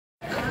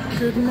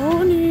Good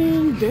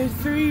morning, day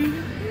 3.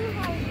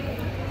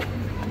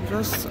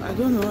 I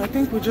don't know, I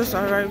think we just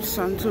arrived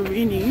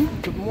Santorini.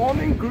 Good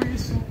morning,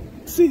 Greece.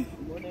 See?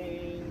 Good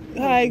morning.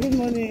 Hi, good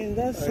morning.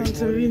 That's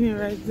Santorini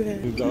right there.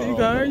 You can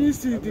already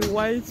see the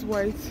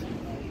white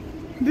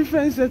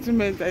different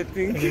settlement, I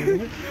think.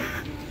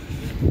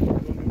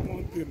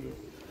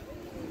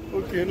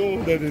 Okay, no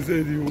wonder they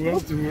said you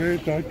have to wear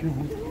tacky.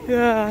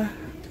 Yeah.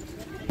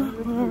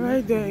 We're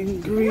right there in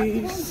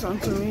Greece,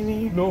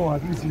 Santorini. No,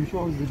 at least you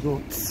show us the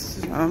door.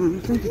 I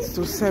think it's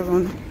till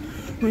 7.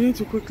 We need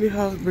to quickly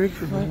have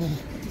breakfast.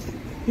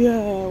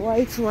 Yeah,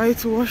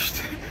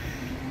 whitewashed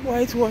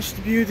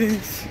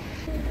buildings.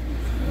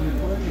 I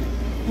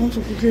want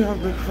to quickly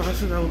have breakfast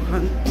so that we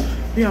can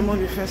be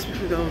among the first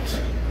people that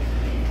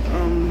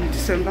would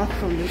disembark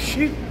from the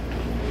ship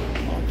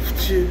up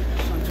to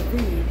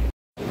Santorini.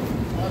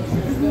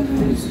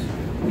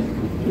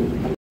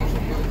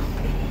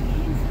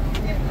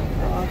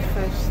 Our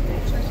first day.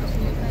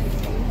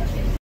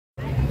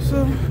 So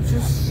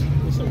just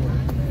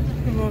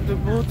came off the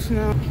boat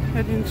now,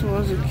 heading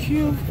towards the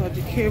queue for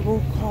the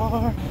cable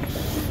car.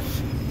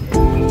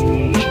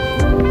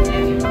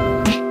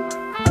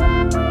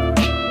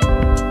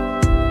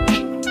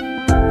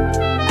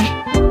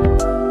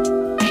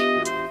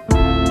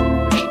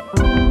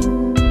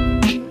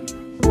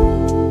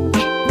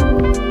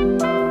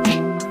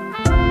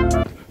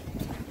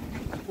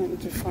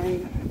 To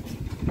find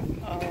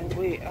our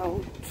way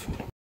out.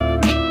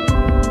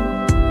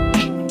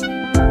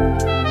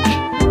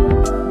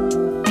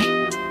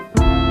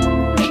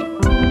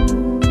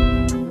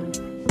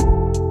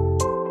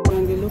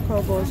 And the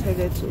local bus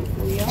headed to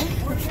Oya.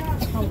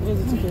 How was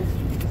it today?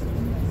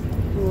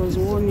 It was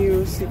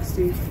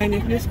 €1.60 in a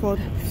place called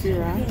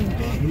Fira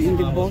in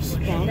the bus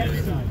park.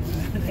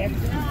 There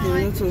are a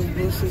lot of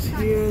buses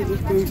here,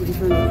 just going to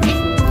different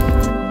locations.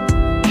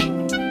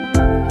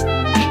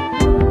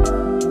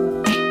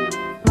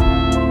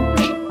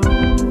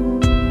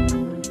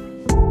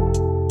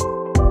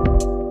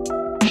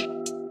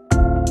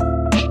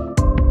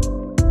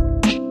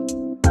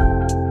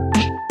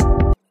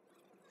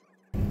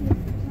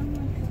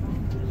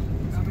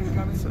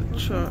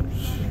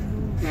 Church.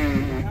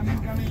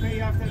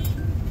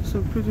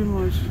 So pretty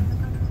much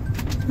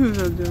these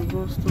are their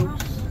bus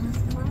stops.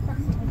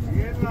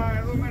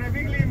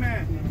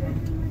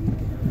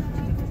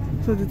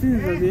 So the thing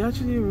is that they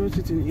actually wrote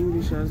it in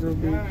English as well,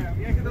 babe.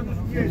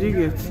 Did you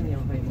get?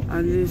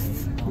 At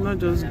least, not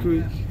just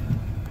Greek.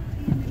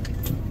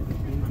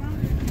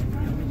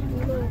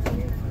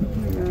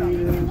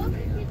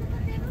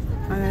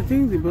 And I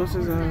think the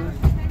buses are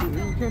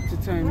kept the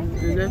time.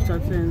 They left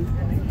at 10.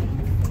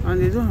 And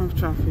they don't have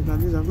traffic, at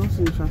least I've not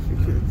seen traffic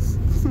yet.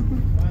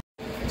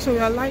 So we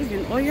are live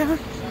in Oya.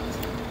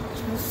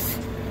 Just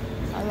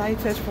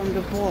alighted from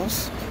the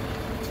bus.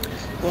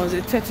 It was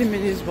a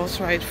 30-minute bus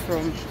ride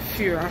from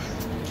Fira.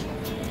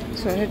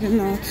 So we're heading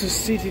now to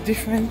see the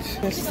different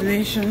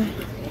destination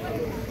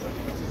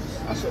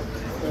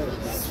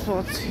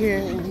spots here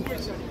in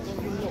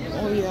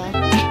Oya.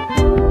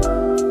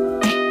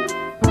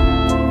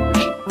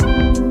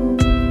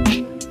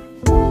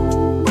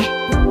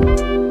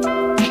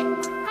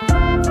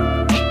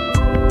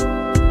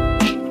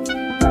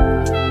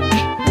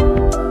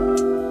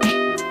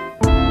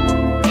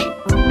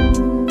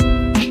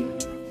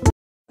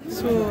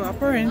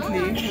 Apparently,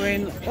 we're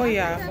in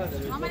Oya.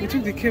 We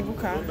took the cable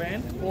car,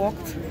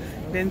 walked,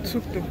 then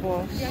took the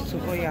bus to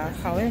Oya.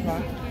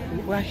 However,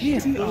 we're here.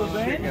 See our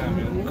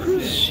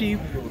cruise ship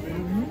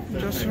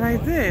just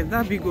right there.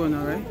 That big one,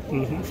 right?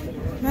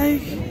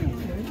 Like,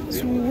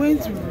 so we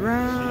went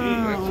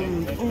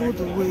round all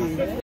the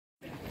way.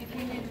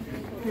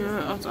 Here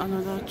at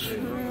another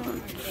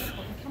church.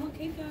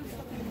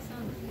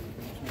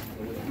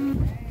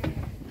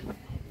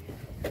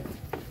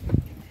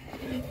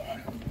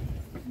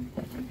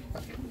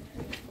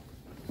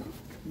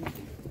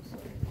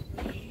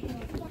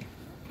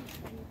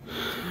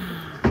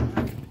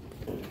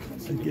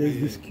 I guess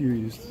this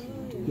queue is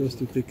just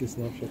to take a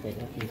snapshot of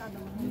that place.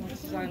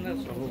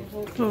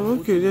 Oh,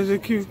 okay, there's a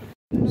queue.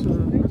 So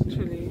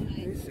actually,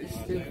 this is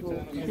the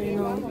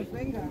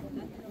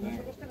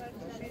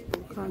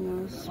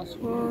volcano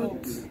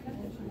spot.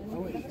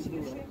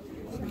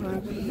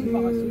 Right here.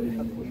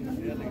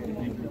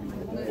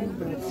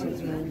 That's it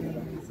right now.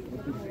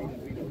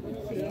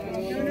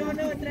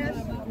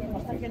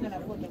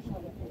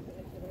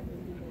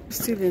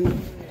 Still in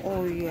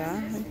Oya.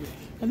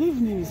 I don't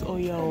even know if it's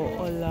Oya or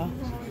Ola.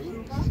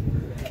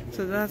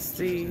 So that's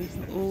the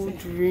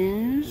old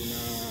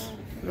ruins,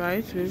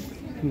 right?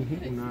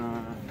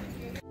 Nah.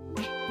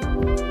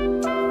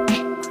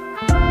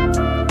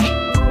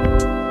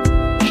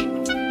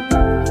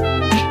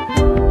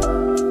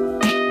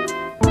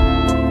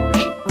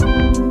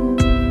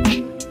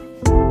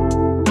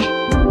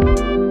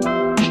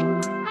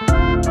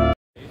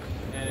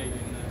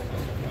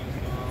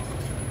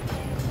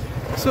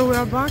 So we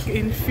are back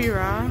in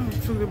Fira. We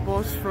took the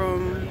bus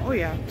from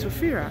Oya to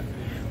Fira.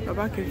 We're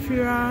back in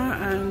Fira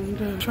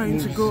and trying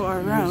to go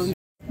around.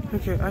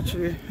 Okay,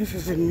 actually, this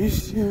is a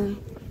museum.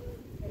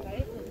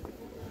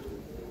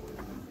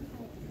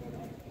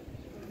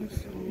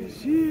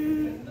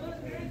 Azure.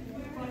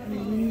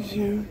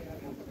 Museum.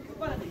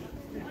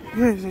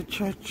 Here is a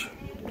church.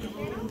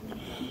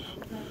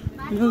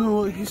 I don't know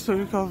what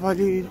historical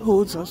value it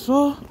holds as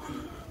well.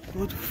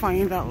 We'll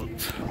find out. I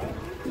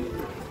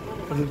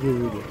think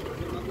we'll read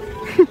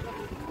it.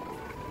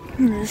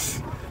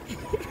 Yes.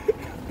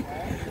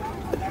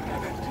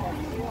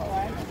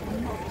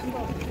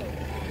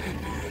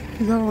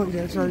 That one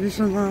their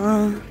traditional. I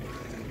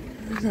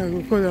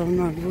will call them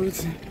now.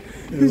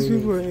 These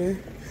people, it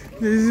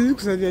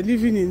looks like they're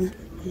living in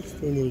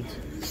Stone Age.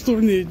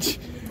 Stone Age.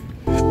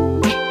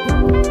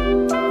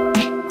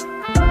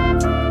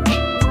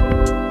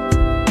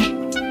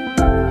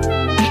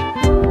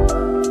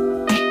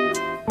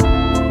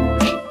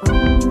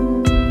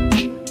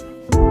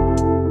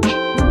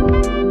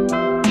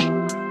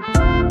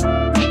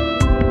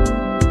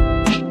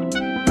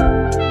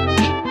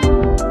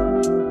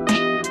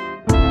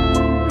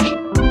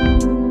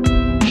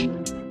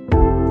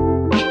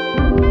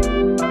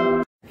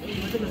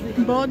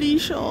 Body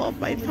shop.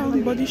 I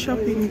found body shop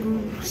in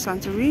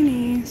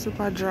Santorini.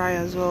 Super dry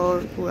as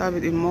well. We have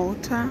it in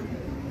Malta.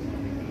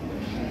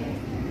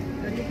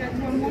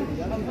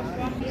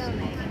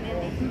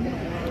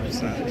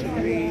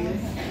 Santorini.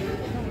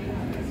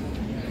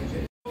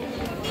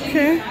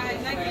 Okay,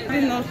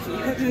 I'm not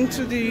heading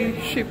to the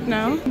ship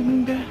now.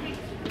 And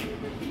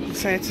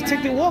decided to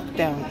take the walk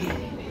down.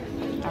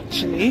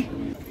 Actually.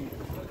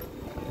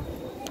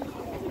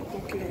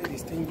 Okay,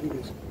 it's 10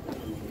 euros.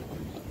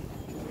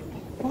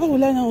 Why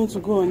would I not want to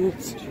go on it?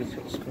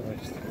 Jesus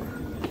Christ.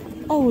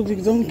 How would the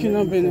donkey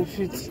not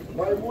benefit?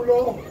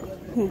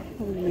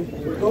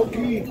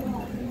 Donkey!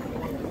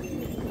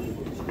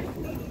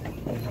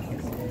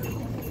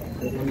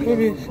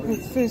 Baby,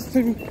 first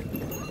thing.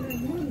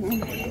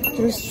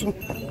 Just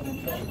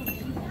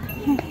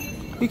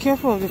be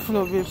careful of the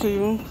floor, babe, so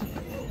you won't.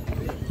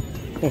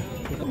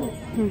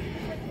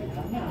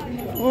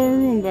 Oh,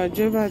 room,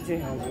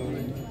 budget.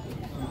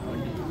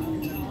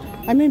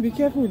 I mean, be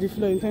careful with the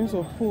floor in terms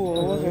of pool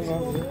or whatever.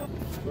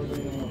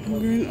 I'm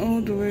going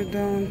all the way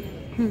down.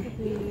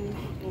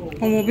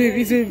 Oh, my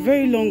baby, it's a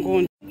very long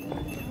one.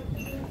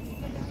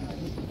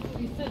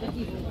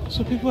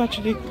 So people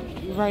actually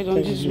ride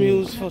on these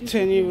wheels for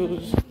 10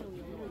 euros.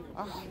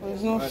 But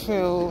it's not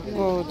fair, oh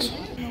God.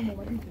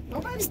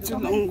 It's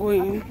still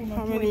ongoing.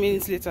 How many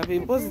minutes later,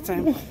 babe? What's the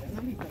time?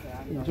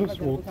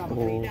 Just walk for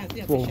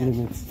 12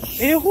 minutes.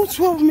 Hey, who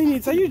 12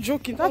 minutes? Are you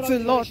joking? That's a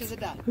lot.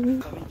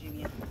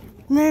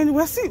 Man,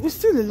 we're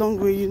still a long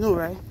way, you know,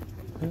 right?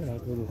 Yeah,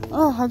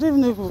 Oh, I don't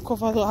even know if we've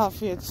covered the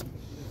half yet.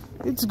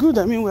 It's good.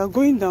 I mean, we're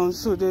going down,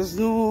 so it's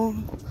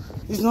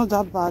not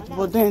that bad.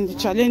 But then the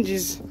challenge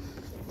is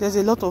there's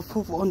a lot of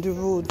poop on the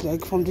road,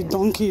 like from the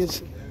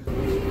donkeys.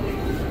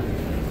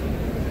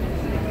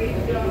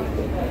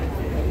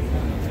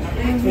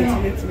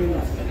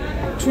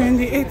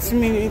 28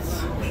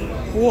 minutes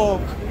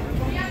walk.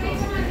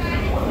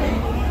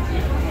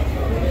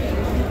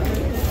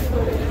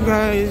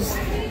 Guys,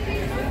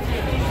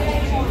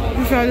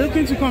 if you are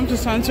looking to come to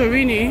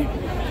Santorini,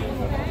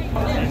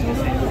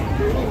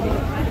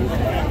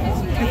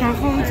 you can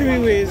come 3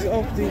 ways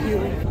up the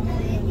hill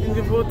in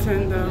the boat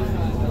tender.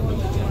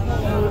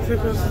 It will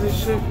take us to the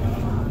ship.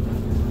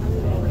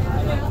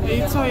 Are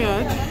you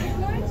tired?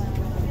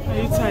 Are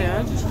you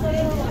tired?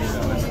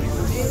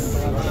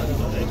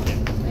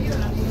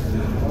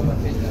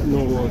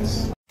 no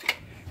words.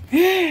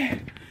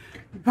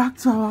 Back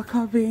to our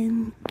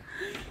cabin.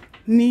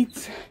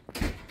 Neat,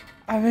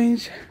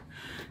 arranged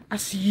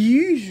as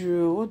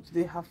usual. What do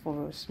they have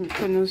for us?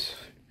 McDonald's.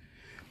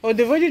 Oh,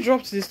 they've already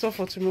dropped the stuff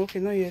for tomorrow. Okay,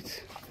 not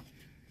yet.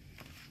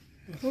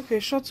 Okay,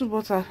 shuttle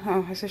butter.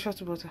 Oh, I said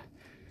shuttle butter.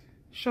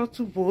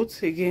 Shuttle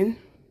boat again.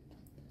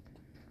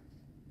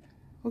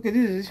 Okay,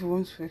 this is if you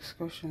want for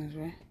excursions,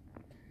 right?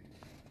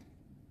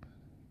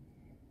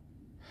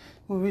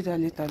 We'll read that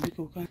later.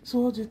 So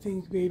what do you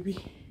think, baby?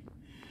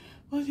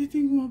 What do you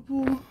think, my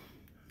boo?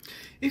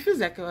 It feels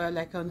like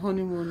an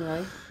honeymoon,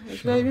 right?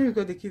 Sure. Maybe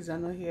because the kids are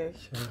not here.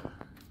 Sure.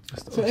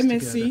 So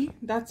MSC, together.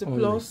 That's a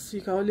plus.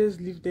 You can always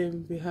leave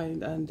them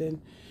behind, and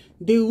then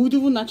they would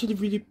even actually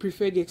really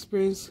prefer the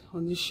experience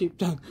on this ship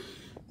than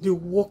the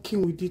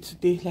walking we did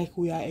today. Like,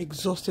 we are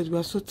exhausted, we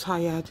are so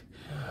tired.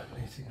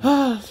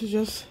 So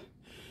just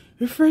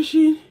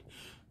refreshing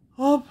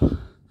up,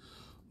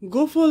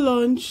 go for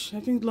lunch. I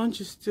think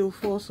lunch is still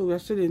 4, so we are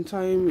still in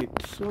time.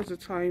 What's the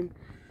time?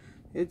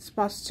 It's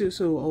past 2,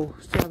 so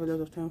still have a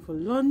lot of time for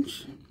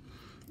lunch.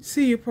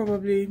 See you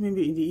probably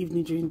maybe in the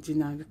evening during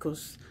dinner,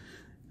 because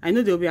I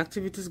know there will be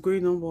activities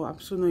going on, but I'm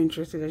so not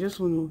interested. I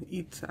just want to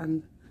eat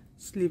and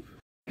sleep.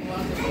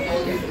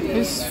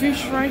 This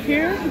fish right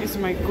here is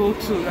my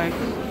go-to. Like,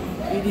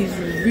 it is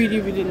really,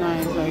 really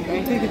nice. Like,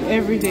 I take it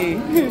every day.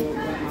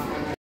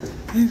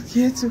 I'm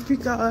here to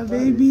pick up our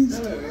babies.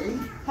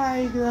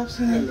 Hi, good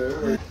afternoon.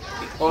 Hello.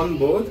 On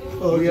board,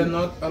 we are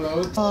not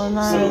allowed. Oh,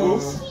 nice.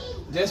 So,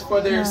 just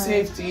for their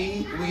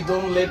safety, we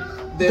don't let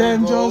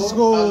them just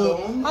go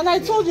alone. And I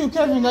told you,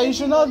 Kevin, that you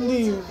should not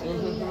leave.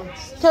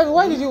 Kevin,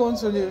 why did you want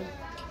to leave?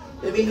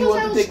 Maybe you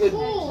want to take a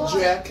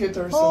jacket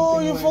or something. Oh,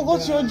 you like forgot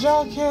that. your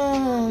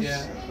jacket.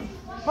 Yeah.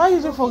 Why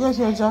did you forget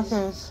your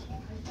jacket?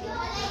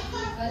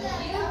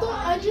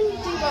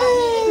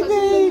 Hey,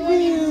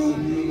 baby.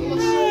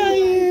 How are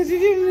you?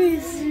 Did you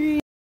miss me?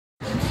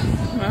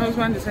 My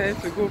husband decided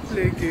to go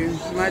play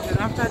games. Imagine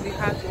after the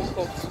hard work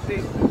of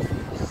today,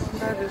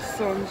 under the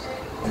sun.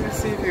 Let me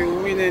see if he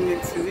will win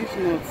anything. If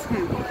not,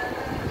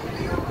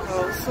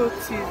 I'll so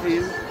tease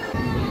him.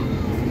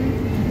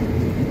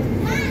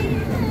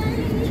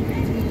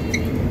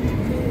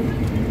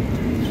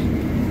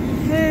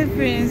 Hey,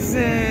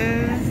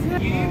 princess.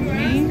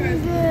 Mommy.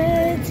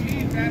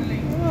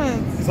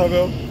 What?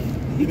 Isabel,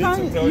 You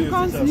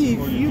can't leave.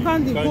 You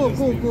can't leave. Go.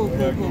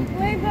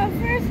 Wait, but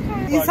first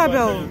come.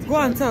 Isabel, go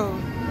and tell.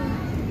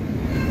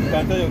 You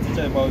can tell your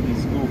teacher about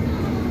this. Go.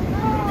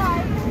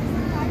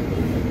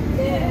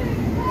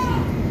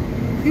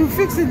 You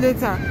fix it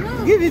later.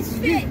 No, Give it.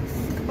 fix.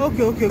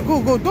 Okay.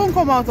 Go. Don't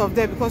come out of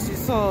there because you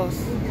saw us.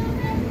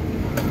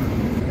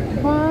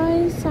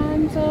 Why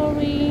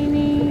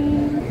Santorini?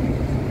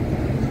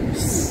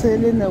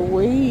 Sailing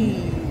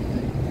away.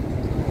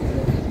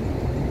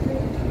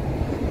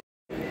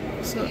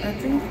 So I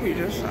think we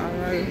just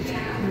arrived in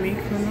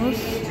Mykonos.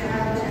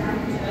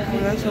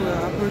 That's why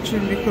we're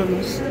approaching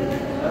Mykonos.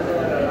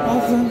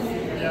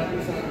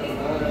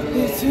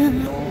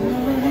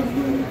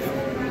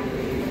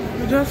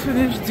 We just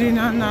finished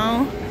dinner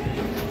now.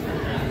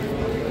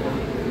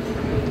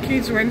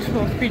 Kids went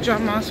for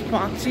pyjamas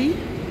party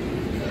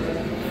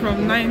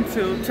from 9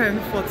 till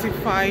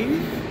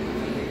 10:45.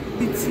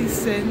 City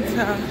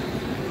center.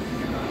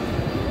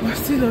 We're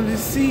still on the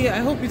sea. I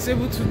hope it's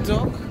able to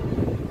dock.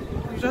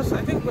 I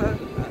think we're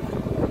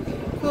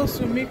close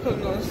to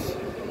Mykonos,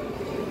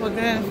 but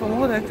then from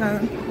what I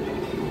can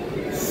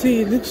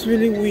see, it looks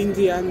really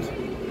windy, and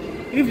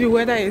if the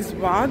weather is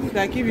bad,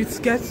 like if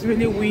it gets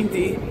really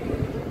windy,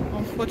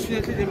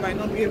 unfortunately they might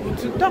not be able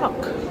to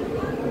dock.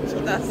 So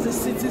that's the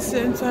city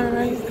center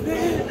right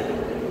there.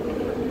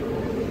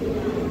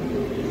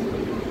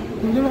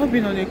 I've never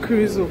been on a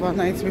cruise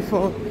overnight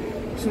before.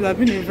 It would have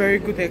been a very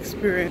good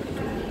experience.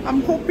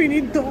 I'm hoping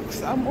it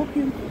docks. I'm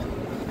hoping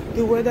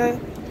the weather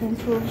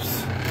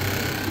improves.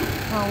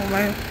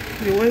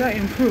 The weather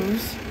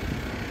improves.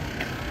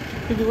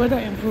 If the weather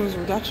improves,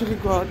 we'd actually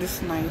go out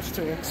this night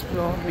to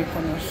explore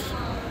Mykonos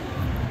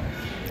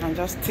and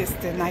just taste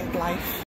the nightlife.